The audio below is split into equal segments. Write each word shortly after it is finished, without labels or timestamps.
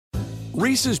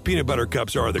Reese's peanut butter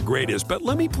cups are the greatest, but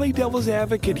let me play devil's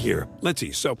advocate here. Let's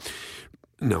see. So,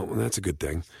 no, that's a good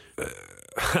thing.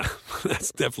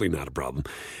 That's definitely not a problem.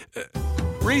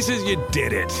 Reese's, you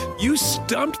did it. You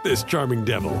stumped this charming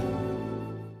devil.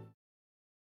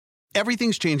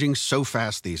 Everything's changing so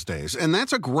fast these days, and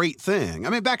that's a great thing. I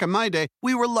mean, back in my day,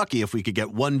 we were lucky if we could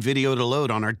get one video to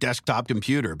load on our desktop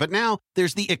computer. But now,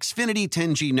 there's the Xfinity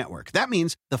 10G network. That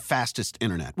means the fastest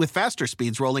internet, with faster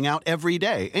speeds rolling out every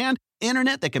day, and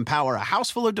internet that can power a house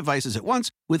full of devices at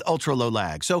once with ultra-low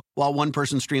lag. So, while one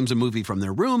person streams a movie from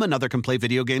their room, another can play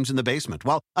video games in the basement,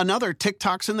 while another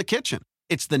TikToks in the kitchen.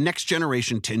 It's the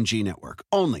next-generation 10G network,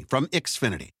 only from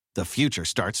Xfinity. The future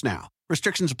starts now.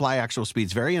 Restrictions apply. Actual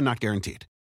speeds vary and not guaranteed.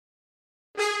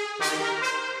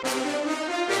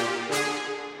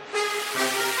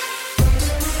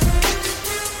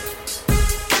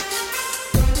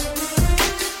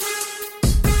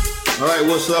 All right,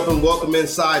 what's up and welcome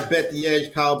inside Bet the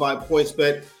Edge, powered by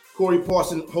PointsBet. Corey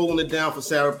Parson holding it down for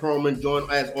Sarah Perlman, joined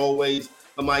as always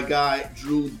by my guy,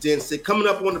 Drew Dinsick. Coming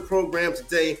up on the program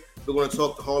today, we're going to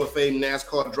talk to Hall of Fame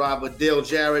NASCAR driver Dale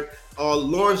Jarrett.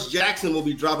 Lawrence Jackson will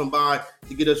be dropping by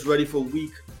to get us ready for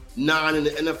week 9 in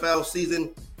the NFL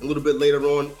season. A little bit later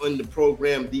on in the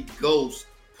program, the Ghost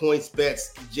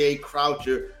PointsBet's Jay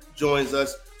Croucher joins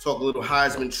us, talk a little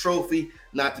Heisman Trophy,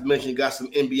 not to mention got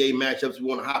some NBA matchups we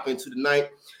want to hop into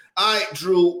tonight. All right,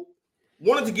 Drew,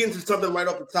 wanted to get into something right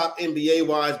off the top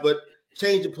NBA-wise, but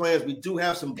change the plans. We do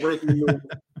have some breaking news.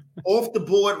 Off the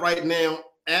board right now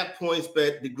at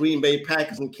PointsBet, the Green Bay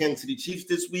Packers and Kansas City Chiefs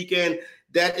this weekend.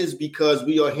 That is because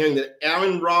we are hearing that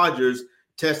Aaron Rodgers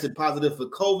tested positive for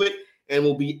COVID and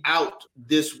will be out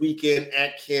this weekend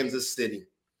at Kansas City.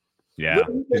 Yeah. What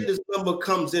do you think this number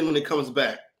comes in when it comes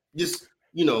back? Just,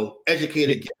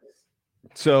 educated guess.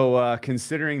 So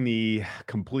considering the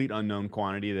complete unknown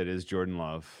quantity that is Jordan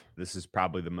Love, this is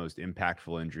probably the most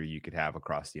impactful injury you could have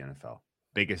across the NFL.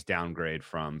 Biggest downgrade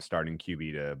from starting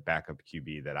QB to backup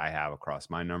QB that I have across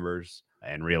my numbers.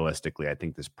 And realistically, I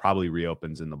think this probably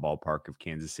reopens in the ballpark of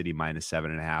Kansas City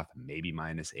 -7.5, maybe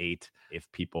 -8. If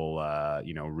people,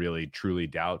 really truly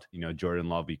doubt, Jordan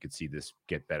Love, you could see this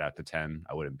get bet out to 10.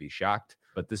 I wouldn't be shocked.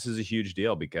 But this is a huge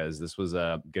deal because this was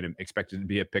expected to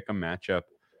be a pick'em matchup.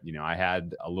 I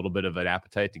had a little bit of an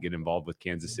appetite to get involved with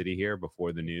Kansas City here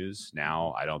before the news.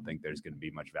 Now, I don't think there's going to be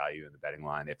much value in the betting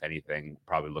line. If anything,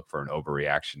 probably look for an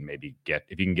overreaction. Maybe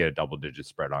if you can get a double-digit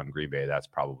spread on Green Bay, that's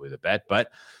probably the bet.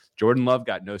 But Jordan Love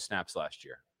got no snaps last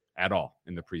year at all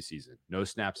in the preseason. No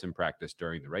snaps in practice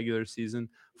during the regular season.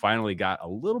 Finally got a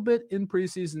little bit in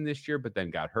preseason this year, but then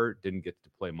got hurt. Didn't get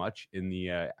to play much in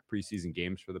the preseason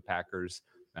games for the Packers.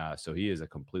 So he is a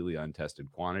completely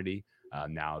untested quantity.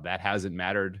 Now that hasn't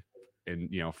mattered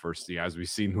as we've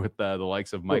seen with the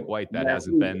likes of Mike White, that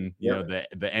hasn't been,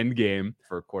 the end game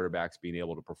for quarterbacks being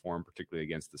able to perform, particularly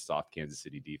against the soft Kansas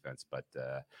City defense. But,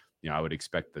 I would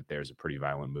expect that there's a pretty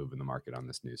violent move in the market on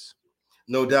this news.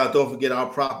 No doubt. Don't forget our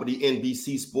property,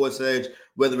 NBC Sports Edge.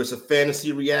 Whether it's a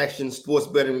fantasy reaction, sports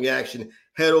betting reaction,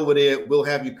 head over there. We'll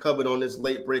have you covered on this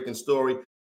late breaking story.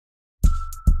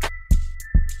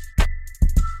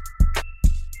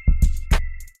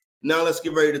 Now let's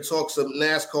get ready to talk some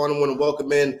NASCAR. I want to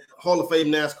welcome in Hall of Fame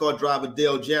NASCAR driver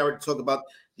Dale Jarrett to talk about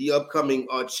the upcoming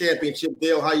championship.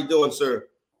 Dale, how you doing, sir?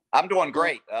 I'm doing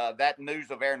great. That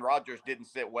news of Aaron Rodgers didn't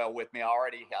sit well with me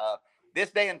already. This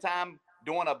day and time,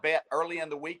 doing a bet early in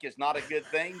the week is not a good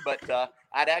thing, but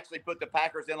I'd actually put the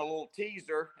Packers in a little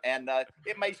teaser, and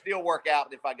it may still work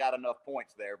out if I got enough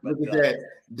points there. But look at that.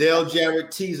 Dale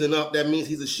Jarrett teasing up. That means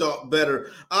he's a sharp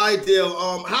bettor. All right,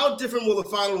 Dale, how different will the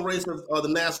final race of the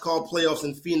NASCAR playoffs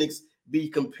in Phoenix be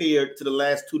compared to the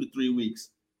last 2 to 3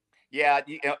 weeks? Yeah,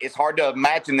 it's hard to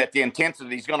imagine that the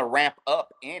intensity is going to ramp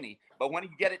up any. But when you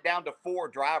get it down to 4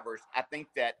 drivers, I think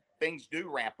that things do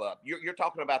ramp up. You're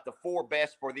talking about the 4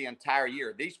 best for the entire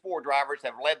year. These 4 drivers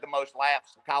have led the most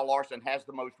laps. Kyle Larson has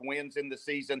the most wins in the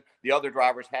season. The other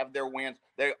drivers have their wins.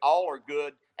 They all are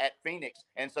good at Phoenix.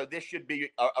 And so this should be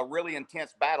a really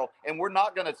intense battle. And we're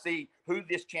not going to see who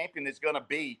this champion is going to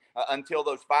be until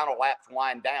those final laps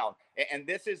wind down. And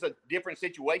this is a different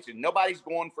situation. Nobody's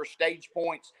going for stage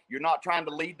points. You're not trying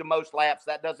to lead the most laps.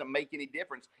 That doesn't make any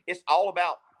difference. It's all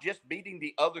about just beating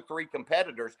the other 3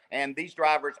 competitors. And these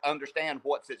drivers understand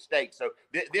what's at stake. So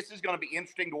this is going to be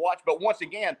interesting to watch. But once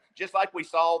again, just like we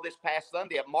saw this past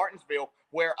Sunday at Martinsville,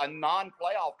 where a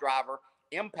non-playoff driver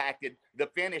impacted the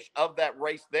finish of that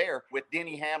race there with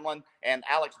Denny Hamlin and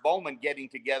Alex Bowman getting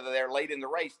together there late in the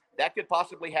race. That could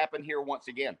possibly happen here once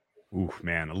again. Oof,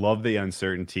 man, I love the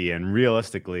uncertainty, and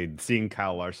realistically, seeing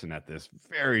Kyle Larson at this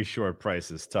very short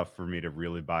price is tough for me to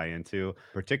really buy into,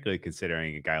 particularly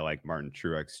considering a guy like Martin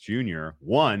Truex Jr.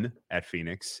 won at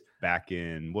Phoenix back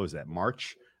in, what was that,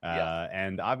 March? Yeah.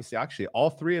 And obviously, actually, all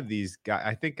three of these guys,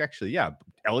 I think actually, yeah,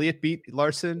 Elliott beat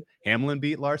Larson, Hamlin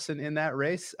beat Larson in that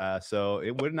race. So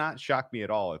it would not shock me at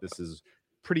all if this is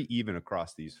pretty even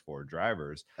across these four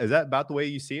drivers. Is that about the way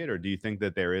you see it? Or do you think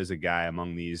that there is a guy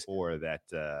among these four that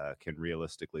can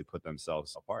realistically put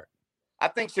themselves apart? I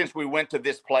think since we went to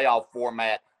this playoff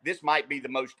format, this might be the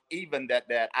most even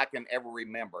that I can ever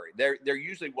remember. There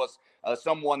usually was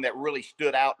someone that really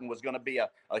stood out and was going to be a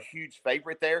huge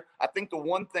favorite there. I think the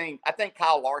one thing, I think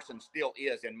Kyle Larson still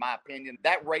is, in my opinion.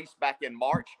 That race back in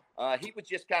March, he was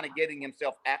just kind of getting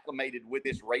himself acclimated with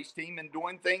this race team and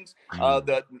doing things,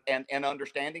 and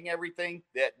understanding everything,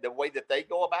 that the way that they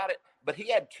go about it. But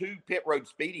he had 2 pit road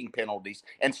speeding penalties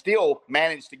and still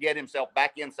managed to get himself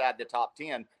back inside the top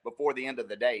 10 before the end of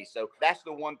the day. So that's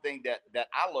the one thing that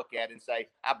I look at and say,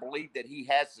 I believe that he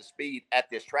has the speed at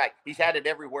this track. He's had it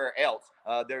everywhere else.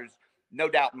 There's no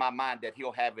doubt in my mind that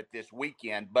he'll have it this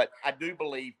weekend. But I do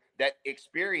believe that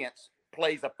experience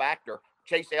plays a factor.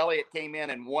 Chase Elliott came in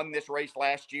and won this race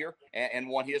last year and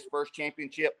won his first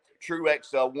championship.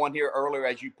 Truex won here earlier,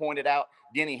 as you pointed out.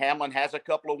 Denny Hamlin has a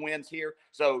couple of wins here.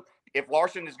 So if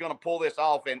Larson is going to pull this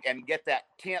off and get that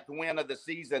 10th win of the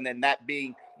season, and that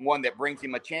being one that brings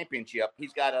him a championship,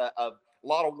 he's got a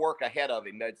lot of work ahead of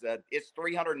him. It's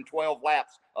 312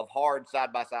 laps of hard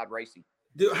side-by-side racing.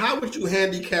 How would you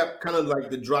handicap kind of like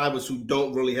the drivers who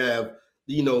don't really have,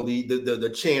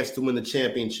 the chance to win the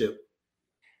championship?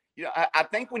 I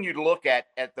think when you look at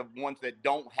the ones that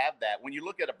don't have that, when you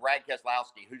look at a Brad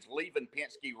Keselowski who's leaving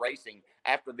Penske Racing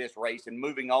after this race and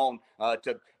moving on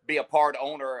to be a part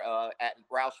owner at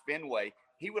Roush Fenway,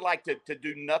 he would like to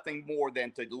do nothing more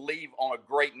than to leave on a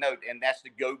great note, and that's to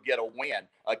go get a win.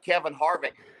 Kevin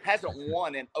Harvick hasn't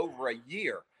won in over a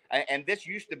year. And this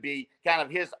used to be kind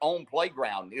of his own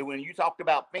playground. When you talked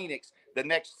about Phoenix, the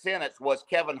next sentence was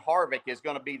Kevin Harvick is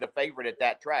going to be the favorite at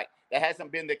that track. That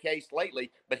hasn't been the case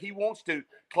lately, but he wants to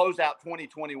close out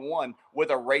 2021 with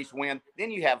a race win.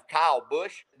 Then you have Kyle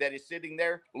Busch that is sitting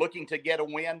there looking to get a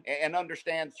win and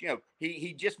understands,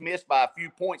 he just missed by a few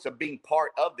points of being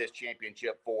part of this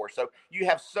championship force. So you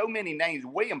have so many names.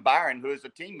 William Byron, who is a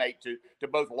teammate to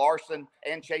both Larson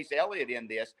and Chase Elliott in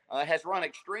this, has run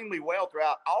extremely well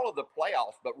throughout all of the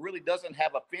playoffs, but really doesn't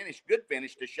have a good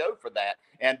finish to show for that.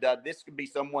 And this could be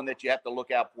someone that you have to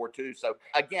look out for too. So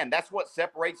again, that's what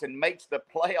separates and makes the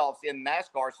playoffs in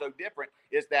NASCAR so different,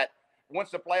 is that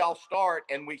once the playoffs start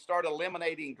and we start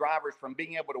eliminating drivers from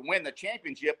being able to win the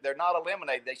championship, they're not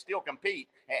eliminated. They still compete,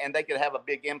 and they could have a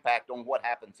big impact on what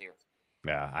happens here.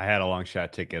 Yeah, I had a long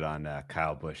shot ticket on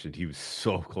Kyle Busch, and he was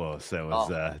so close. That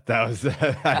was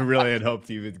I really had hoped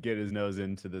he would get his nose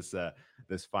into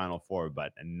this Final Four,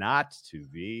 but not to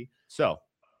be. So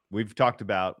we've talked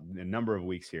about a number of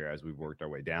weeks here as we've worked our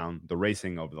way down. The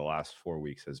racing over the last 4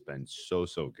 weeks has been so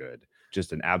good.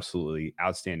 Just an absolutely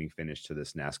outstanding finish to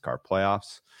this NASCAR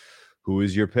playoffs. Who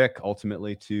is your pick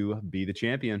ultimately to be the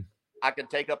champion? I can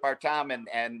take up our time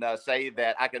and say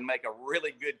that I can make a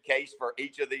really good case for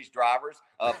each of these drivers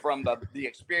from the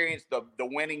experience, the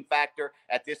winning factor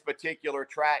at this particular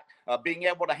track, being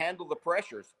able to handle the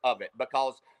pressures of it,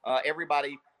 because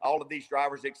all of these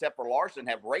drivers except for Larson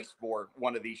have raced for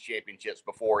one of these championships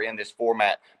before in this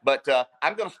format. But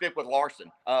I'm going to stick with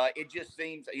Larson. It just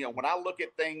seems, when I look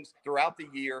at things throughout the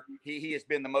year, he has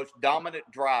been the most dominant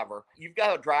driver. You've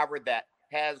got a driver that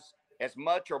has as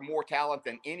much or more talent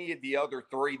than any of the other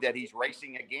 3 that he's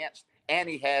racing against, and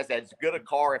he has as good a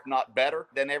car, if not better,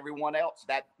 than everyone else.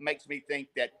 That makes me think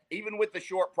that even with the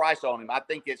short price on him, I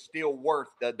think it's still worth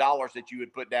the dollars that you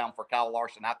would put down for Kyle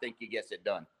Larson. I think he gets it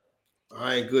done. All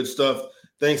right, good stuff.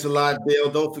 Thanks a lot, Dale.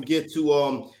 Don't forget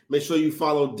to make sure you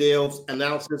follow Dale's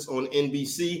announcements on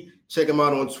NBC. Check him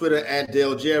out on Twitter at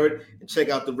Dale Jarrett, and check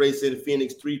out the race in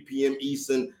Phoenix, 3 p.m.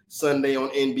 Eastern, Sunday on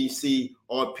NBC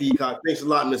or Peacock. Thanks a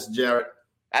lot, Mr. Jarrett.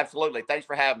 Absolutely. Thanks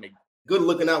for having me. Good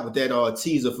looking out with that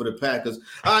teaser for the Packers.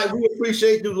 All right, we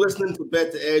appreciate you listening to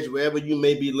Bet the Edge, wherever you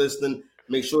may be listening.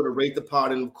 Make sure to rate the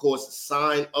pod and, of course,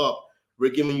 sign up.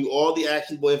 We're giving you all the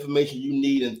actionable information you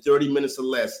need in 30 minutes or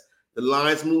less. The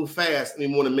lines move fast,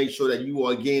 and we want to make sure that you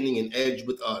are gaining an edge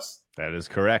with us. That is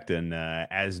correct. And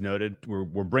as noted,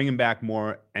 we're bringing back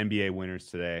more NBA winners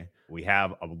today. We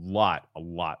have a lot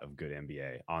of good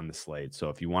NBA on the slate. So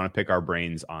if you want to pick our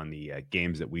brains on the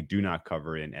games that we do not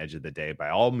cover in Edge of the Day, by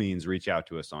all means, reach out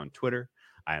to us on Twitter.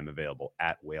 I am available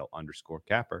at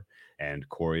whale_capper. And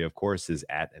Corey, of course, is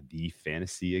at the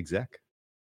Fantasy Exec.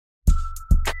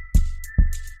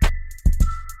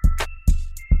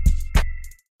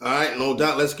 All right, no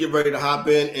doubt. Let's get ready to hop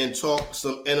in and talk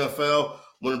some NFL.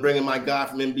 I'm going to bring in my guy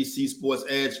from NBC Sports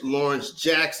Edge, Lawrence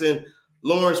Jackson.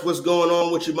 Lawrence, what's going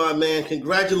on with you, my man?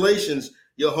 Congratulations,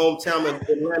 your hometown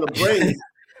Atlanta Braves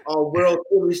are World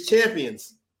Series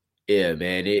champions. Yeah,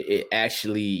 man, it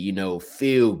actually,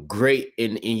 feel great.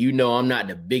 And I'm not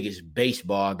the biggest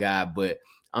baseball guy, but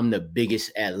I'm the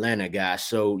biggest Atlanta guy.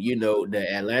 So, the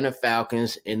Atlanta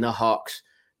Falcons and the Hawks,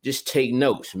 just take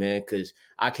notes, man, because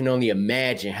I can only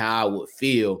imagine how I would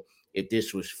feel if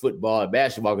this was football or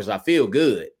basketball, because I feel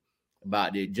good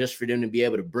about it, just for them to be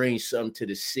able to bring something to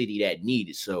the city that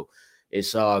needed. So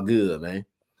it's all good, man.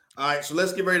 All right, so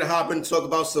let's get ready to hop in and talk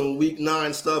about some Week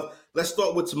 9 stuff. Let's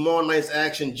start with tomorrow night's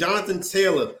action. Jonathan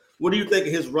Taylor, what do you think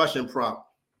of his rushing prop?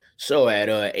 So at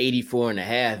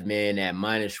 84.5, man, at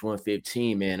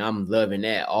 -115, man, I'm loving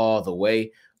that all the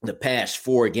way. The past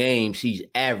 4 games, he's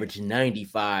averaged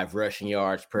 95 rushing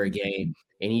yards per game,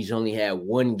 and he's only had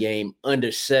 1 game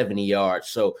under 70 yards.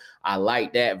 So I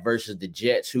like that versus the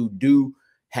Jets, who do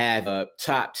have a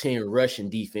top 10 rushing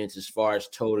defense as far as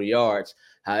total yards.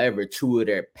 However, 2 of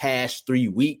their past 3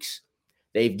 weeks,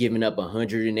 they've given up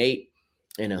 108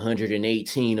 and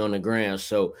 118 on the ground.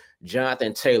 So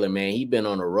Jonathan Taylor, man, he's been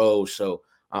on the road. So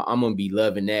I'm going to be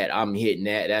loving that. I'm hitting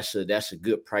that. That's a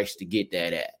good price to get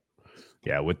that at.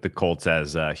 Yeah, with the Colts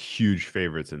as huge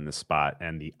favorites in this spot,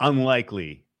 and the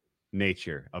unlikely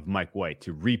nature of Mike White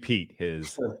to repeat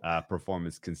his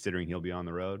performance, considering he'll be on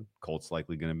the road. Colts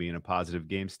likely going to be in a positive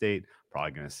game state.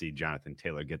 Probably going to see Jonathan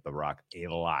Taylor get the rock a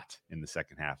lot in the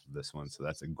second half of this one. So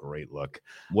that's a great look.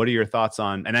 What are your thoughts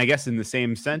on, and I guess in the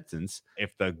same sentence,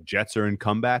 if the Jets are in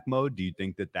comeback mode, do you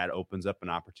think that opens up an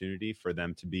opportunity for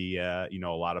them to be, a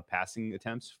lot of passing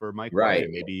attempts for Mike White,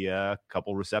 and maybe a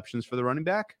couple receptions for the running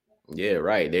back? Yeah,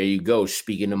 right. There you go.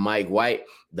 Speaking of Mike White,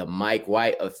 the Mike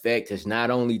White effect has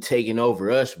not only taken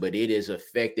over us, but it has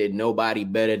affected nobody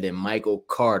better than Michael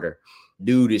Carter.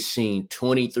 Dude has seen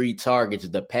 23 targets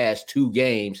the past 2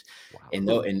 games.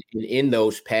 Wow. And in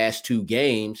those past 2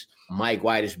 games, Mike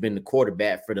White has been the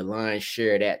quarterback for the lion's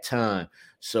share of that time.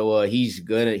 So he's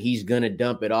gonna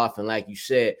dump it off. And like you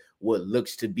said, what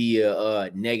looks to be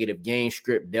a negative game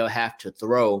script, they'll have to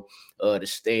throw to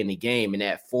stay in the game. And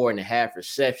at 4.5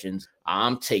 receptions,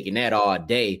 I'm taking that all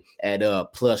day at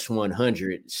plus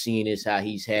 100, seeing as how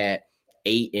he's had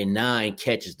 8 and 9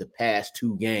 catches the past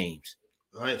 2 games.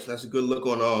 All right, so that's a good look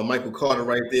on Michael Carter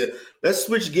right there. Let's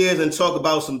switch gears and talk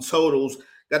about some totals.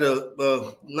 Got I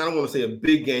don't want to say a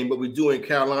big game, but we're doing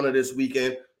Carolina this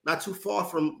weekend. Not too far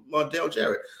from Dale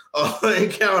Jarrett.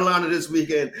 In Carolina this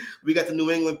weekend, we got the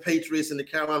New England Patriots and the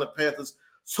Carolina Panthers.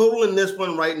 Total in this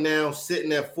one right now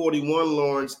sitting at 41,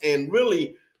 Lawrence. And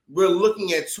really, we're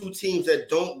looking at 2 teams that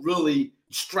don't really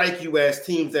strike you as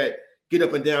teams that get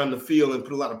up and down the field and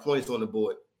put a lot of points on the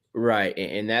board. Right,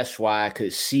 and that's why I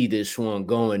could see this one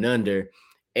going under.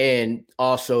 And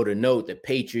also to note, the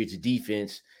Patriots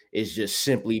defense is just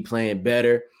simply playing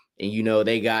better. And,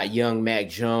 they got young Mac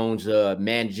Jones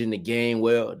managing the game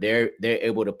well. They're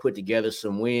able to put together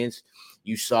some wins.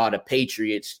 You saw the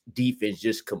Patriots defense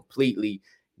just completely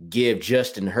give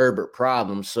Justin Herbert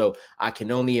problems. So I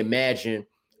can only imagine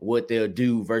what they'll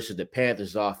do versus the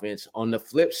Panthers offense. On the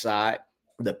flip side,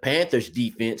 the Panthers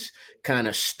defense kind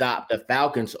of stopped the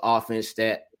Falcons offense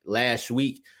that last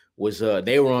week was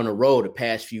they were on the road the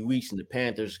past few weeks, and the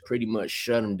Panthers pretty much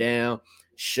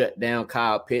shut down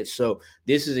Kyle Pitts. So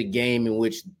this is a game in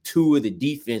which 2 of the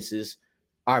defenses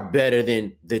are better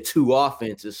than the 2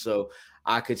 offenses. So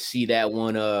I could see that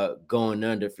one going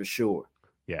under for sure.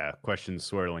 Yeah, questions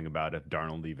swirling about if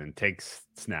Darnold even takes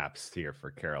snaps here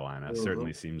for Carolina. Mm-hmm.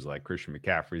 Certainly seems like Christian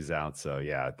McCaffrey's out. So,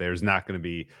 yeah, there's not going to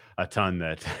be a ton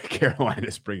that Carolina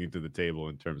is bringing to the table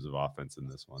in terms of offense in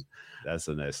this one. That's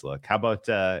a nice look. How about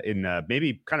in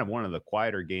maybe kind of one of the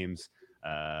quieter games,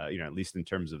 at least in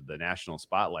terms of the national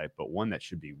spotlight, but one that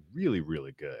should be really,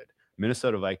 really good.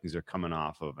 Minnesota Vikings are coming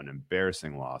off of an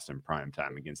embarrassing loss in prime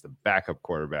time against the backup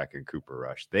quarterback in Cooper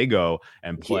Rush. They go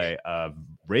and play a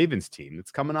Ravens team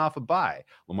that's coming off a bye.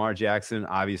 Lamar Jackson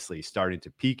obviously starting to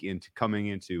peak into coming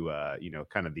into,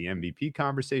 kind of the MVP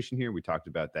conversation here. We talked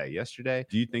about that yesterday.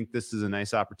 Do you think this is a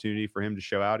nice opportunity for him to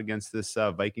show out against this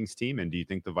Vikings team? And do you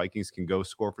think the Vikings can go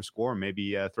score for score and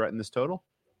maybe threaten this total?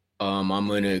 I'm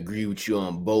going to agree with you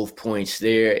on both points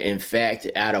there. In fact,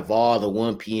 out of all the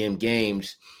 1 p.m.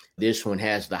 games, this one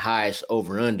has the highest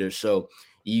over-under. So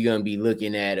you're going to be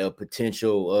looking at a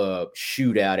potential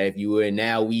shootout, if you will. And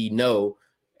now we know,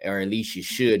 or at least you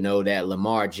should know, that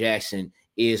Lamar Jackson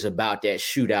is about that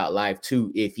shootout life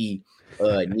too, if he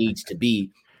needs to be.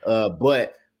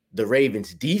 But the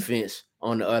Ravens defense,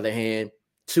 on the other hand,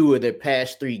 2 of their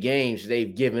past 3 games,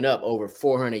 they've given up over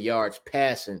 400 yards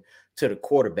passing to the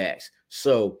quarterbacks.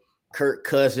 So Kirk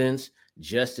Cousins,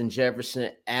 Justin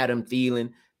Jefferson, Adam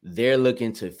Thielen, they're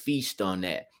looking to feast on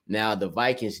that. Now, the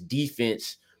Vikings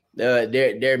defense,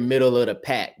 they're middle of the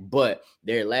pack, but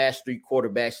their last 3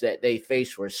 quarterbacks that they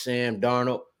faced were Sam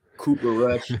Darnold, Cooper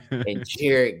Rush, and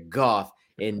Jared Goff.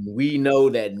 And we know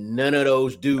that none of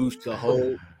those dudes could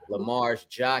hold Lamar's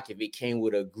jock if it came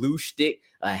with a glue stick,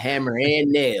 a hammer,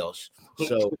 and nails.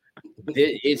 So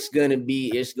it's gonna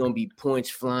be points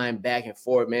flying back and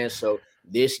forth, man. So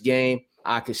this game,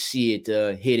 I could see it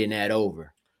hitting that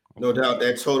over. No doubt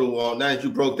that total. Now that you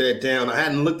broke that down, I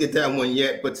hadn't looked at that one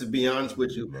yet, but to be honest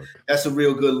with you, that's a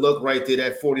real good look right there.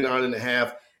 That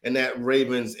 49.5 and that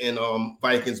Ravens and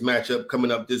Vikings matchup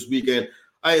coming up this weekend.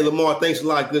 Hey, Lamar, thanks a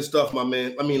lot. Good stuff, my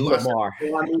man. I mean, Lamar.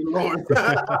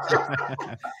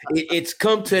 It's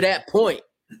come to that point.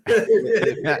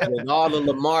 With all the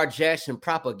Lamar Jackson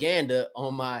propaganda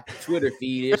on my Twitter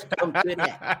feed, it's come to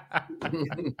that.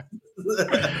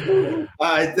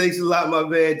 All right, thanks a lot, my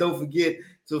man. Don't forget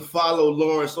to follow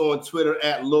Lawrence on Twitter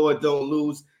at Lord Don't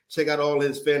Lose. Check out all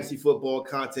his fantasy football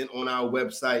content on our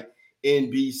website,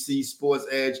 NBC Sports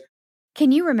Edge.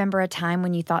 Can you remember a time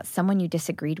when you thought someone you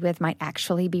disagreed with might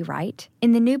actually be right?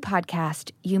 In the new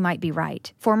podcast, You Might Be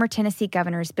Right, former Tennessee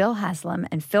governors Bill Haslam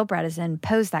and Phil Bredesen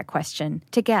pose that question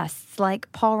to guests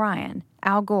like Paul Ryan,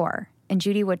 Al Gore, and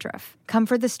Judy Woodruff. Come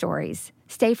for the stories,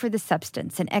 stay for the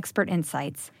substance and expert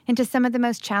insights into some of the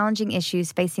most challenging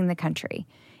issues facing the country,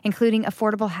 including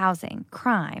affordable housing,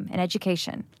 crime, and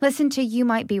education. Listen to You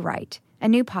Might Be Right, a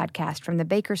new podcast from the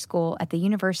Baker School at the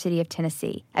University of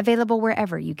Tennessee, available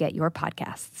wherever you get your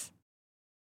podcasts.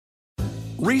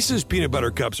 Reese's peanut butter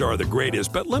cups are the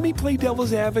greatest, but let me play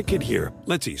devil's advocate here.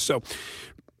 Let's see. So,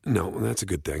 no, that's a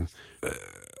good thing.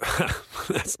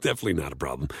 That's definitely not a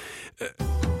problem.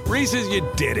 Reese's, you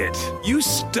did it. You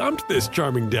stumped this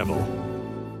charming devil.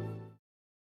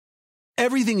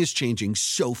 Everything is changing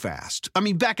so fast. I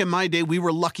mean, back in my day, we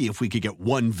were lucky if we could get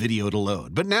one video to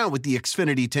load. But now with the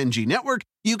Xfinity 10G network,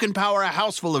 you can power a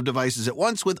house full of devices at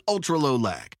once with ultra-low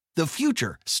lag. The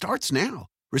future starts now.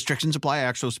 Restrictions apply.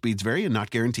 Actual speeds vary and not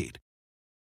guaranteed.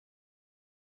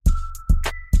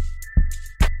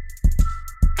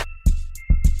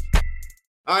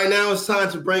 All right, now it's time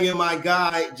to bring in my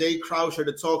guy, Jay Croucher,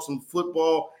 to talk some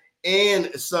football and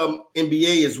some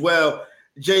NBA as well.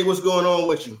 Jay, what's going on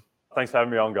with you? Thanks for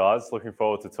having me on, guys. Looking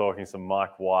forward to talking some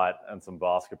Mike White and some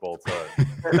basketball too.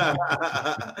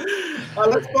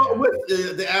 Let's start with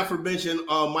the aforementioned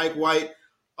Mike White.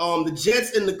 The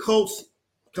Jets and the Colts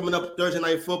coming up Thursday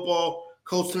Night Football.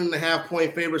 Colts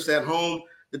 10.5-point favorites at home.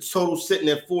 The total sitting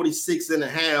at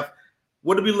 46.5.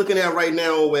 What are we looking at right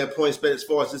now over at PointsBet as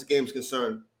far as this game is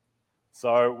concerned?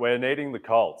 So we're needing the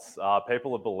Colts.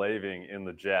 People are believing in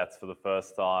the Jets for the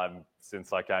first time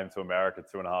since I came to America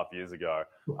 2.5 years ago.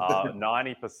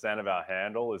 90% of our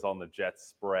handle is on the Jets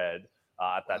spread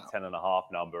at that 10.5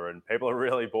 number. And people are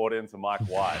really bought into Mike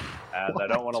White. And they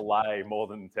don't want to lay more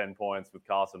than 10 points with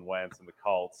Carson Wentz and the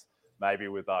Colts. Maybe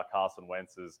with Carson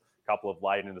Wentz's couple of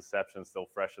late interceptions still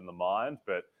fresh in the mind.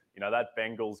 But, you know, that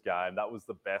Bengals game, that was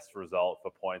the best result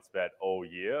for PointsBet all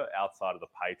year outside of the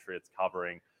Patriots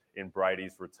covering in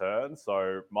Brady's return.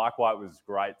 So Mike White was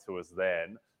great to us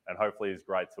then, and hopefully he's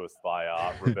great to us by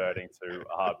reverting to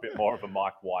a bit more of a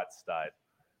Mike White state.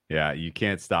 Yeah, you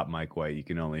can't stop Mike White. You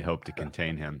can only hope to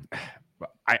contain him.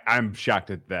 I'm shocked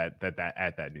at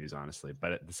that news, honestly.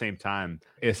 But at the same time,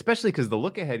 especially because the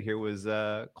look ahead here was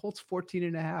Colts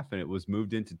 14.5, and it was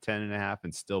moved into 10.5,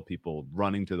 and still people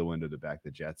running to the window to back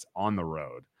the Jets on the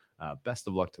road. Best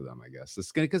of luck to them, I guess.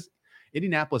 It's gonna, because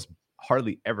Indianapolis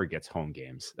hardly ever gets home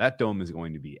games. That dome is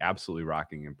going to be absolutely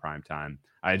rocking in prime time.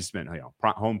 I just meant,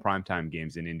 home primetime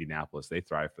games in Indianapolis. They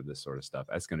thrive for this sort of stuff.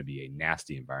 That's going to be a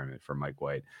nasty environment for Mike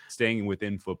White. Staying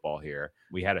within football here,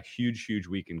 we had a huge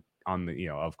weekend on the,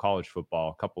 of college football.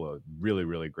 A couple of really,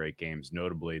 really great games,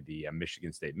 notably the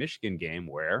Michigan State-Michigan game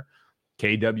where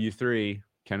KW3,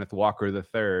 Kenneth Walker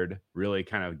III, really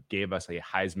kind of gave us a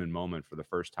Heisman moment for the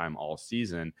first time all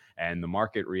season, and the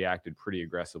market reacted pretty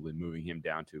aggressively, moving him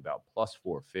down to about plus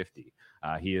 450.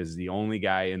 He is the only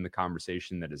guy in the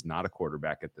conversation that is not a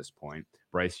quarterback at this point.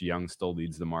 Bryce Young still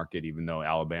leads the market, even though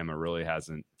Alabama really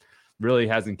hasn't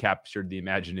captured the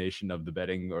imagination of the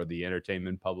betting or the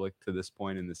entertainment public to this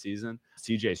point in the season.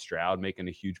 CJ Stroud making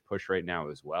a huge push right now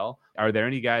as well. Are there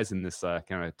any guys in this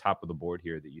kind of top of the board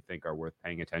here that you think are worth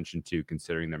paying attention to,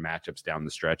 considering their matchups down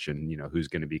the stretch, and who's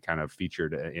going to be kind of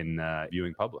featured in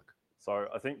viewing public? So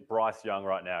I think Bryce Young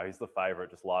right now, he's the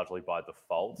favorite just largely by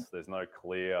default. There's no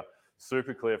clear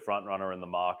super clear front runner in the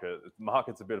market. The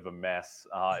market's a bit of a mess.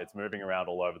 It's moving around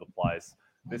all over the place.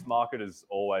 This market is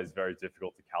always very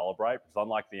difficult to calibrate because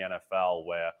unlike the NFL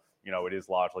where, it is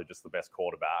largely just the best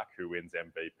quarterback who wins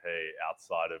MVP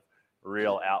outside of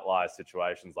real outlier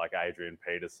situations like Adrian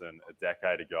Peterson a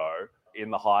decade ago.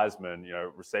 In the Heisman,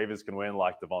 receivers can win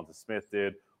like Devonta Smith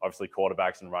did. Obviously,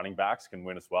 quarterbacks and running backs can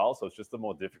win as well. So it's just a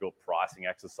more difficult pricing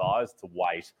exercise to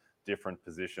weight different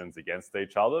positions against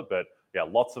each other. But yeah,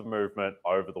 lots of movement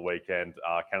over the weekend.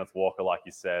 Kenneth Walker, like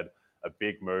you said, a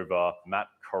big mover. Matt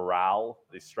Corral,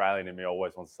 the Australian in me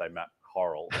always wants to say Matt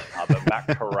Corral, but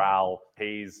Matt Corral,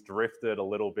 he's drifted a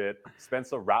little bit.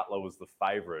 Spencer Rattler was the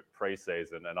favorite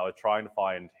preseason, and I was trying to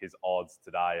find his odds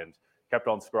today and kept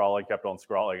on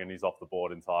scrolling, and he's off the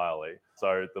board entirely.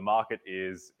 So the market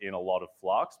is in a lot of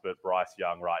flux, but Bryce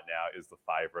Young right now is the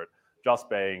favorite. Just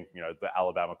being, the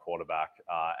Alabama quarterback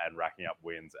and racking up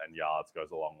wins and yards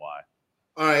goes a long way.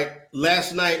 All right.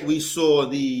 Last night we saw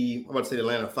the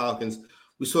Atlanta Falcons.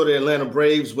 We saw the Atlanta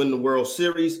Braves win the World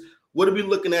Series. What are we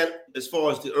looking at as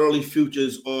far as the early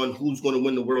futures on who's going to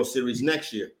win the World Series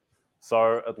next year?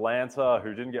 So Atlanta,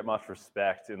 who didn't get much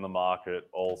respect in the market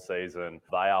all season,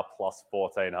 they are plus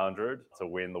 1,400 to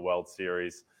win the World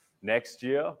Series next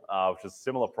year, which is a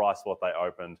similar price to what they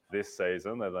opened this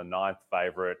season. They're the 9th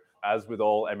favorite. As with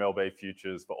all MLB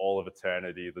futures for all of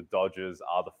eternity, the Dodgers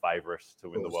are the favorites to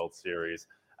win the World Series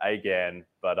again.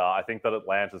 But I think that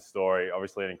Atlanta's story,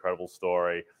 obviously an incredible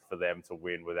story for them to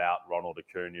win without Ronald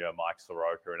Acuna, Mike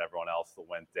Soroka, and everyone else that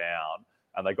went down.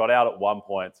 And they got out at one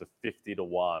point to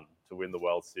 50-1 to win the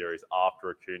World Series after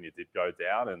Acuna did go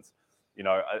down. And,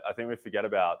 I think we forget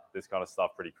about this kind of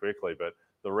stuff pretty quickly. But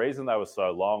the reason they were so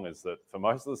long is that for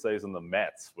most of the season, the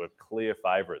Mets were clear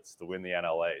favorites to win the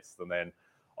NL East. And then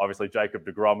obviously Jacob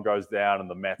deGrom goes down and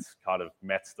the Mets kind of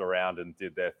Metsed around and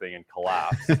did their thing and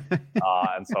collapsed.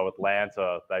 And so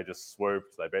Atlanta, they just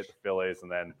swooped, they beat the Phillies,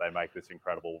 and then they make this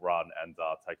incredible run and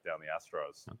take down the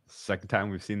Astros. Second time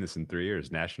we've seen this in 3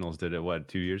 years. Nationals did it,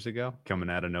 2 years ago? Coming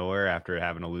out of nowhere after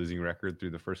having a losing record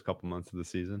through the first couple months of the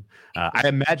season. I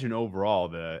imagine overall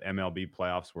the MLB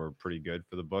playoffs were pretty good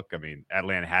for the book. I mean,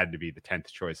 Atlanta had to be the 10th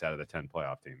choice out of the 10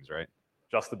 playoff teams, right?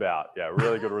 Just about. Yeah,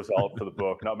 really good result for the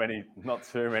book. Not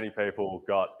too many people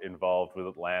got involved with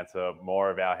Atlanta. More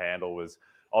of our handle was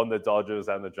on the Dodgers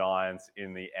and the Giants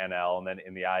in the NL. And then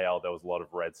in the AL, there was a lot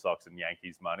of Red Sox and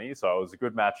Yankees money. So it was a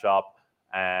good matchup.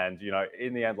 And,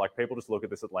 in the end, people just look at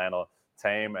this Atlanta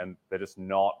team and they're just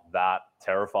not that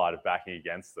terrified of backing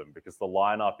against them because the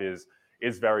lineup is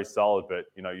very solid. But,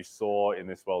 you saw in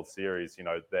this World Series,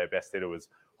 their best hitter was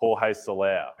Jorge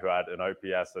Soler, who had an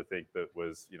OPS, I think, that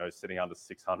was, sitting under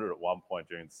 600 at one point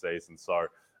during the season. So,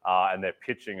 and they're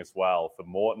pitching as well. For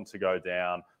Morton to go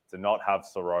down, to not have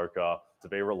Soroka, to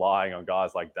be relying on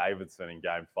guys like Davidson in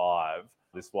Game 5,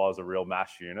 this was a real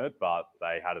mash unit, but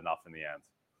they had enough in the end.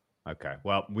 Okay.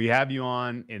 Well, we have you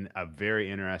on in a very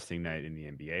interesting night in the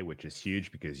NBA, which is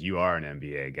huge because you are an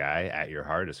NBA guy at your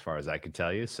heart, as far as I can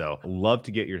tell you. So love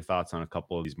to get your thoughts on a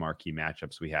couple of these marquee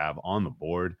matchups we have on the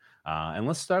board. And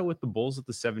let's start with the Bulls at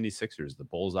the 76ers. The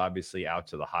Bulls obviously out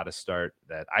to the hottest start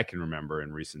that I can remember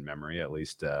in recent memory, at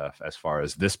least as far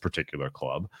as this particular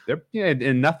club. They're,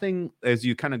 and nothing, as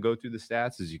you kind of go through the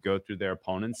stats, as you go through their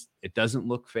opponents, it doesn't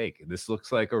look fake. This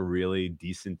looks like a really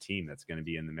decent team that's going to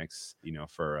be in the mix,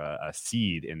 for a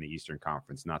seed in the Eastern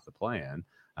Conference, not the play-in,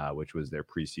 which was their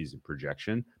preseason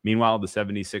projection. Meanwhile, the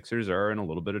 76ers are in a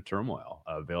little bit of turmoil.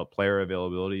 Player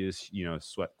availability is,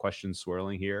 questions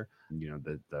swirling here.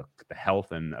 The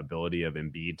health and ability of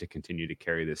Embiid to continue to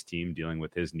carry this team dealing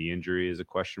with his knee injury is a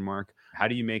question mark. How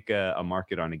do you make a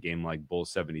market on a game like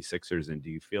Bulls 76ers? And do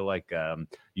you feel like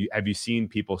have you seen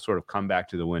people sort of come back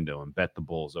to the window and bet the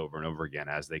Bulls over and over again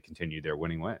as they continue their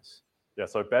winning ways? Yeah,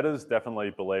 so bettors definitely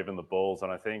believe in the Bulls,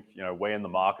 and I think, we in the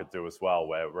market do as well.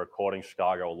 We're according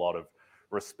Chicago a lot of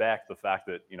respect the fact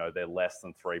that, they're less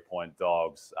than 3-point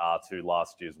dogs to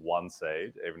last year's 1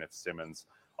 seed, even if Simmons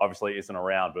obviously isn't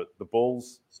around. But the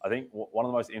Bulls, I think one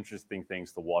of the most interesting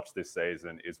things to watch this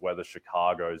season is whether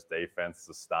Chicago's defense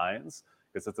sustains,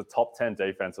 because it's a top 10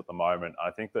 defense at the moment.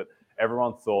 I think that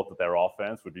everyone thought that their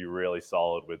offense would be really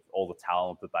solid with all the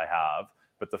talent that they have.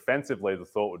 But defensively, the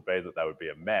thought would be that they would be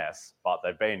a mess, but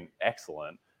they've been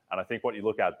excellent. And I think what you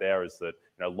look at there is that,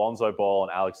 Lonzo Ball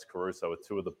and Alex Caruso are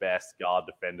two of the best guard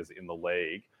defenders in the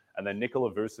league. And then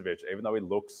Nikola Vucevic, even though he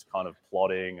looks kind of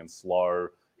plodding and slow,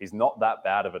 he's not that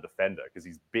bad of a defender because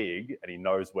he's big and he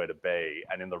knows where to be.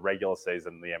 And in the regular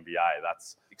season in the NBA,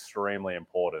 that's extremely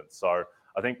important. So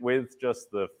I think with just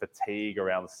the fatigue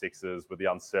around the Sixers, with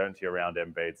the uncertainty around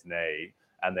Embiid's knee,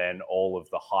 and then all of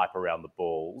the hype around the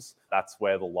Bulls. That's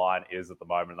where the line is at the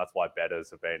moment. That's why bettors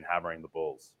have been hammering the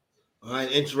Bulls. All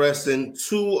right, interesting.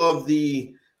 Two of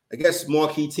the, I guess,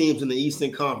 marquee teams in the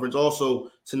Eastern Conference also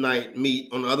tonight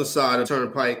meet on the other side of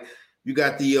Turnpike. You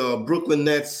got the Brooklyn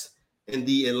Nets and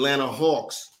the Atlanta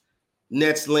Hawks.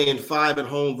 Nets laying 5 at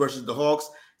home versus the Hawks.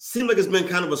 Seems like it's been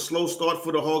kind of a slow start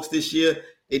for the Hawks this year.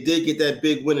 They did get that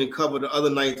big win and cover the other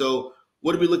night, though.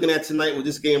 What are we looking at tonight with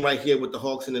this game right here with the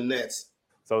Hawks and the Nets?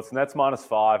 So it's Nets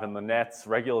 -5, and the Nets,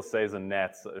 regular season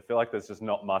Nets, I feel like there's just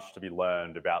not much to be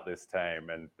learned about this team,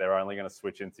 and they're only going to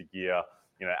switch into gear,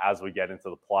 as we get into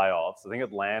the playoffs. I think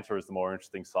Atlanta is the more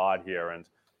interesting side here, and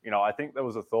I think there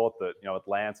was a thought that,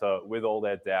 Atlanta, with all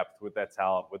their depth, with their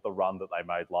talent, with the run that they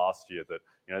made last year, that,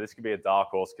 this could be a dark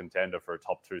horse contender for a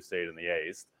top 2 seed in the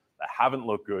East. They haven't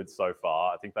looked good so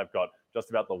far. I think they've got just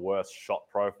about the worst shot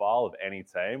profile of any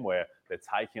team, where they're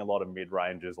taking a lot of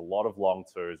mid-ranges, a lot of long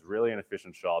twos, really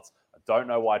inefficient shots. I don't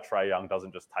know why Trae Young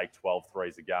doesn't just take 12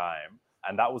 threes a game.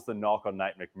 And that was the knock on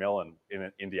Nate McMillan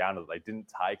in Indiana, that they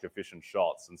didn't take efficient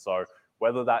shots. And so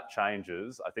whether that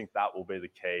changes, I think that will be the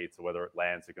key to whether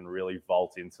Atlanta can really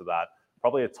vault into that.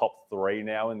 Probably a top 3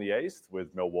 now in the East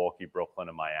with Milwaukee, Brooklyn,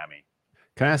 and Miami.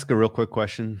 Can I ask a real quick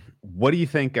question? What do you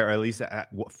think, or at least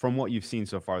from what you've seen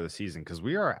so far this season, because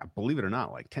we are, believe it or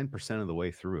not, like 10% of the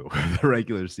way through the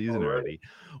regular season already.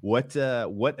 What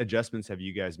adjustments have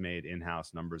you guys made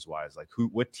in-house numbers-wise? Like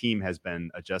what team has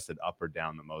been adjusted up or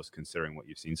down the most considering what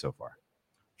you've seen so far?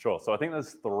 Sure. So I think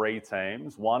there's 3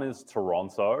 teams. One is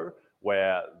Toronto,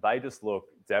 where they just look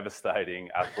devastating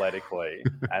athletically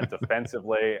and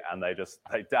defensively, and they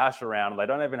dash around. They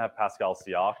don't even have Pascal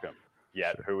Siakam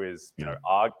yet, who is,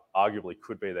 arguably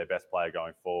could be their best player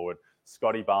going forward.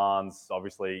 Scotty Barnes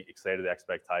obviously exceeded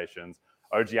expectations.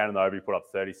 OG Anunoby put up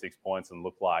 36 points and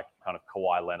looked like kind of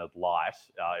Kawhi Leonard light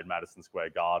in Madison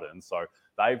Square Garden. So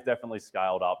they've definitely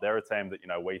scaled up. They're a team that,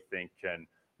 we think can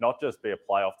not just be a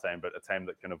playoff team, but a team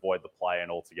that can avoid the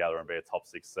play-in altogether and be a top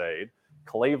 6 seed.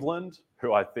 Cleveland,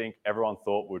 who I think everyone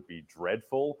thought would be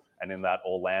dreadful, and in that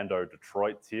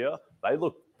Orlando-Detroit tier, they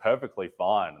look perfectly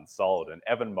fine and solid. And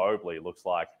Evan Mobley looks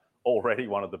like already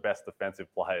one of the best defensive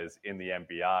players in the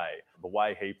NBA. The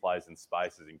way he plays in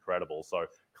space is incredible. So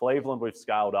Cleveland, we've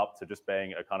scaled up to just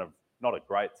being a kind of, not a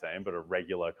great team, but a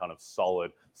regular kind of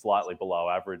solid, slightly below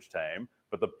average team.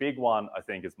 But the big one, I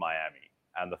think, is Miami.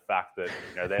 And the fact that,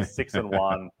 they're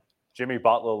 6-1. Jimmy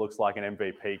Butler looks like an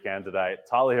MVP candidate.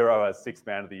 Tyler Hero has 6th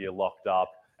Man of the Year locked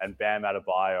up. And Bam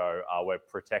Adebayo, we're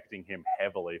protecting him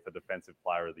heavily for Defensive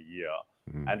Player of the Year.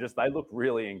 And just they look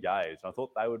really engaged. I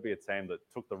thought they would be a team that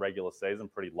took the regular season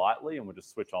pretty lightly and would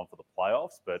just switch on for the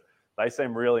playoffs. But they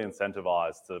seem really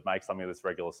incentivized to make something of this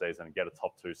regular season and get a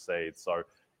top 2 seed. So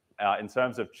in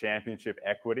terms of championship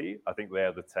equity, I think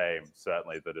they're the team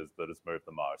certainly that has moved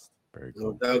the most. Very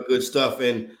cool. That was good stuff.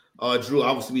 And Drew,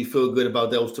 obviously we feel good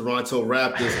about those Toronto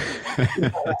Raptors.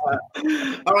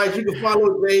 All right, you can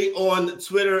follow Jay on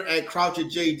Twitter at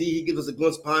CroucherJD. He gives us a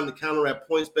glimpse behind the counter at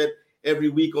PointsBet every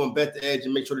week on Bet the Edge.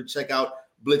 And make sure to check out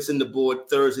Blitzing the Board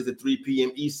Thursdays at 3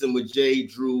 p.m. Eastern with Jay,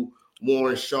 Drew,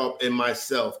 Warren Sharp, and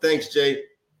myself. Thanks, Jay.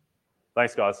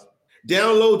 Thanks, guys.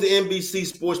 Download the NBC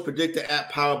Sports Predictor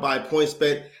app powered by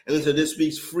PointsBet and enter this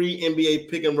week's free NBA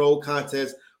Pick and Roll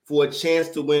contest for a chance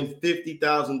to win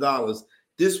 $50,000.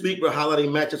 This week, we're highlighting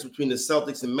matchups between the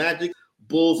Celtics and Magic,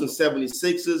 Bulls and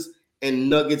 76ers, and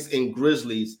Nuggets and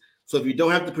Grizzlies. So if you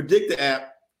don't have the Predictor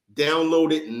app,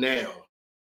 download it now.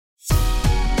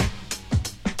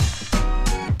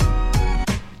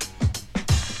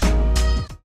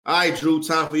 All right, Drew,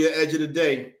 time for your edge of the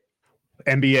day.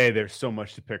 NBA, there's so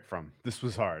much to pick from. This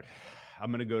was hard.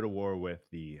 I'm going to go to war with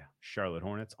the Charlotte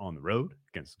Hornets on the road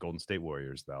against Golden State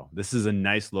Warriors, though. This is a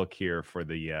nice look here for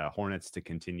the Hornets to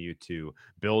continue to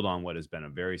build on what has been a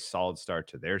very solid start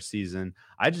to their season.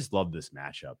 I just love this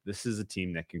matchup. This is a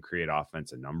team that can create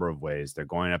offense a number of ways. They're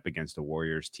going up against a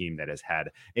Warriors team that has had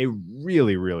a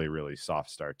really, really, really soft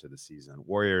start to the season.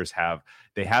 Warriors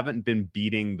haven't been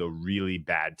beating the really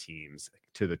bad teams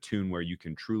to the tune where you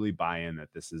can truly buy in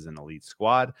that this is an elite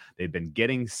squad. They've been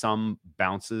getting some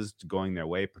bounces going their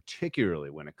way, particularly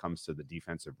when it comes to the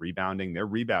defensive rebounding. They're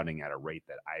rebounding at a rate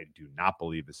that I do not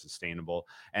believe is sustainable.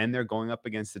 And they're going up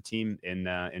against a team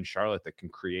in Charlotte that can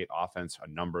create offense a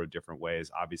number of different ways.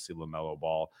 Obviously, LaMelo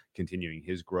Ball continuing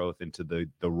his growth into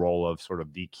the role of sort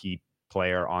of the key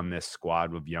player on this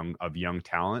squad of young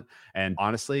talent. And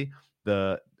honestly,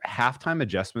 the halftime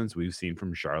adjustments we've seen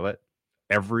from Charlotte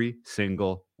every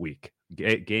single week,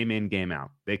 game in, game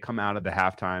out. They come out of the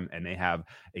halftime and they have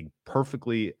a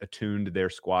perfectly attuned their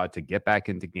squad to get back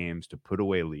into games, to put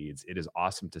away leads. It is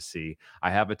awesome to see.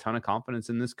 I have a ton of confidence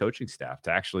in this coaching staff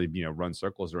to actually, run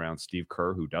circles around Steve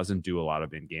Kerr, who doesn't do a lot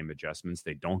of in-game adjustments.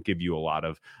 They don't give you a lot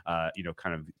of,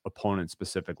 kind of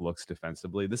opponent-specific looks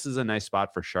defensively. This is a nice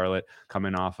spot for Charlotte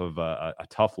coming off of a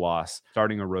tough loss,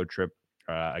 starting a road trip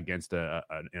against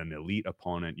an elite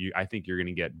opponent. I think you're going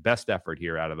to get best effort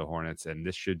here out of the Hornets, and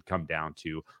this should come down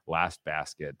to last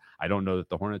basket. I don't know that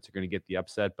the Hornets are going to get the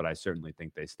upset, but I certainly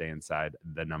think they stay inside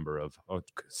the number of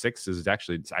 6 is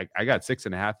actually, I got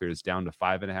 6.5 here. It's down to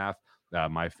 5.5.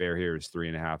 My fair here is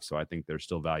 3.5. So I think there's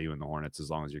still value in the Hornets as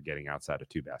long as you're getting outside of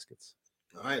 2 baskets.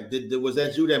 All right. Was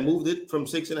that you that moved it from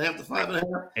 6.5 to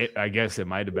 5.5? I guess it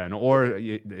might have been, or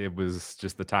it was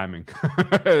just the timing.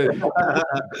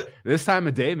 This time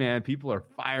of day, man, people are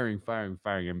firing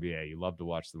NBA. You love to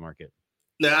watch the market.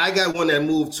 Now, I got one that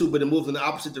moved too, but it moved in the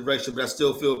opposite direction, but I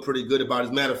still feel pretty good about it. As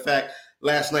a matter of fact,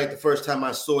 last night, the first time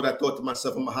I saw it, I thought to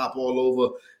myself, I'm going to hop all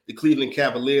over the Cleveland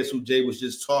Cavaliers, who Jay was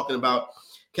just talking about.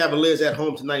 Cavaliers at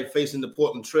home tonight facing the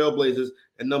Portland Trailblazers,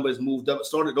 and numbers moved up.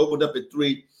 Opened up at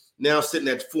 3. Now sitting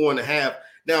at 4.5.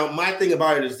 Now, my thing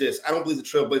about it is this. I don't believe the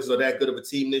Trailblazers are that good of a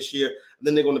team this year. And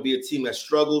then they're going to be a team that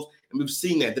struggles. And we've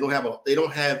seen that. They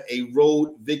don't have a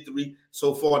road victory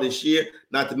so far this year,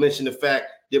 not to mention the fact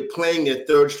they're playing their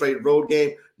 3rd straight road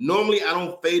game. Normally, I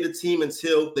don't fade a team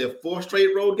until their 4th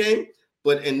straight road game.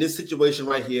 But in this situation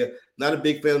right here, not a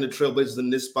big fan of the Trailblazers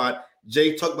in this spot.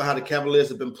 Jay talked about how the Cavaliers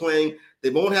have been playing. They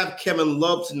won't have Kevin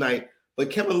Love tonight, but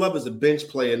Kevin Love is a bench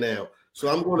player now. So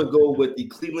I'm going to go with the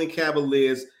Cleveland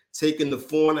Cavaliers taking the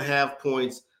 4.5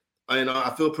 points. And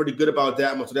I feel pretty good about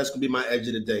that one. So that's going to be my edge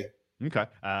of the day. Okay.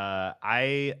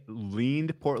 I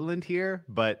leaned Portland here,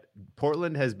 but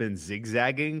Portland has been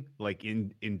zigzagging like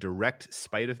in direct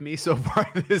spite of me so far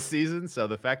this season. So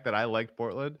the fact that I liked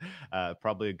Portland,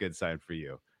 probably a good sign for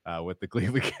you. With the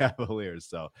Cleveland Cavaliers.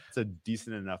 So it's a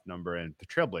decent enough number. And the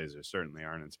Trailblazers certainly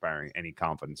aren't inspiring any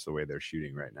confidence the way they're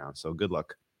shooting right now. So good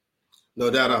luck. No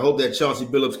doubt. I hope that Chauncey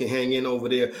Billups can hang in over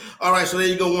there. All right, so there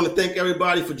you go. I want to thank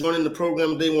everybody for joining the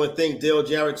program today. I want to thank Dale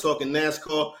Jarrett talking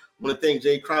NASCAR. I want to thank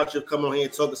Jay Croucher for coming on here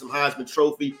and talking some Heisman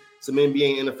Trophy, some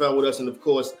NBA and NFL with us. And, of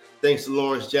course, thanks to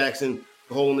Lawrence Jackson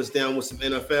for holding us down with some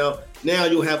NFL. Now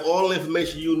you'll have all the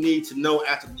information you need to know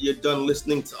after you're done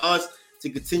listening to us to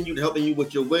continue helping you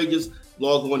with your wages.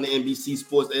 Log on to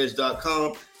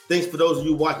NBCSportsEdge.com. Thanks for those of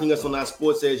you watching us on our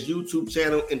Sports Edge YouTube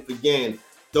channel. And again,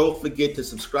 don't forget to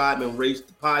subscribe and rate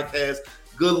the podcast.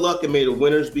 Good luck and may the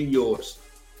winners be yours.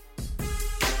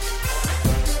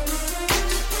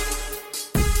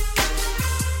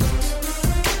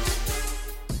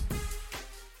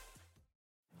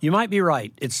 You might be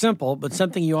right. It's simple, but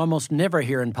something you almost never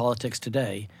hear in politics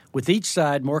today, with each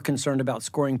side more concerned about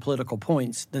scoring political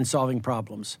points than solving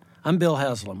problems. I'm Bill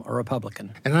Haslam, a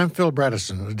Republican. And I'm Phil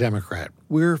Bredesen, a Democrat.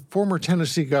 We're former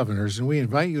Tennessee governors, and we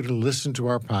invite you to listen to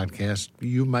our podcast,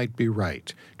 You Might Be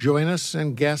Right. Join us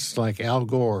and guests like Al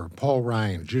Gore, Paul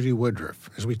Ryan, Judy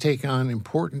Woodruff, as we take on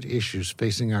important issues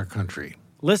facing our country.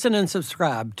 Listen and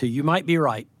subscribe to You Might Be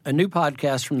Right, a new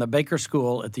podcast from the Baker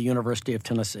School at the University of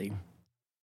Tennessee.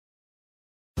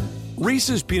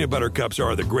 Reese's Peanut Butter Cups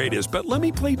are the greatest, but let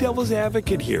me play devil's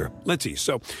advocate here. Let's see.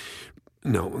 So,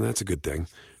 no, that's a good thing.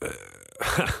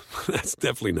 That's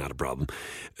definitely not a problem.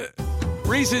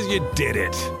 Reese's, you did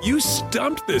it. You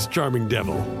stumped this charming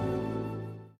devil.